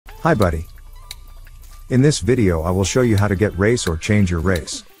Hi buddy. In this video I will show you how to get race or change your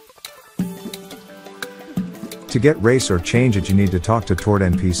race. To get race or change it you need to talk to Tort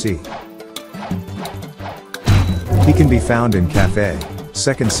NPC. He can be found in Cafe,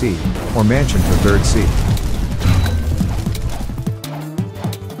 2nd C, or Mansion for 3rd C.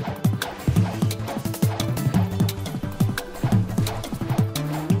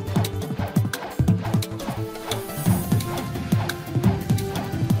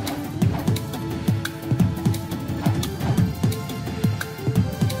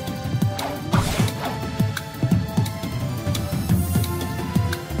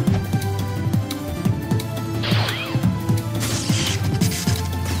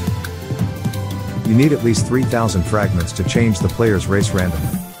 You need at least 3,000 fragments to change the player's race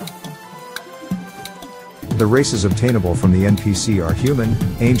randomly. The races obtainable from the NPC are Human,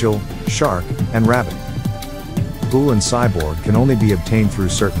 Angel, Shark, and Rabbit. Ghoul and Cyborg can only be obtained through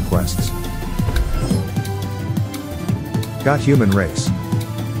certain quests. Got Human Race.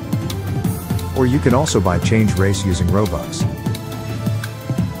 Or you can also buy Change Race using Robux.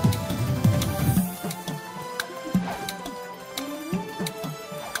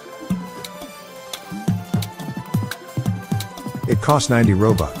 It costs 90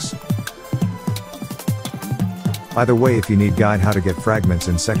 Robux. By the way, if you need guide how to get fragments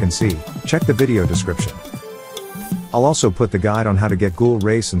in 2nd C, check the video description. I'll also put the guide on how to get Ghoul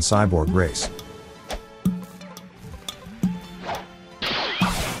Race and Cyborg Race.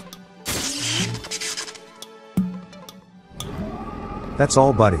 That's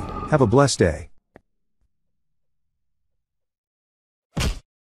all buddy, have a blessed day.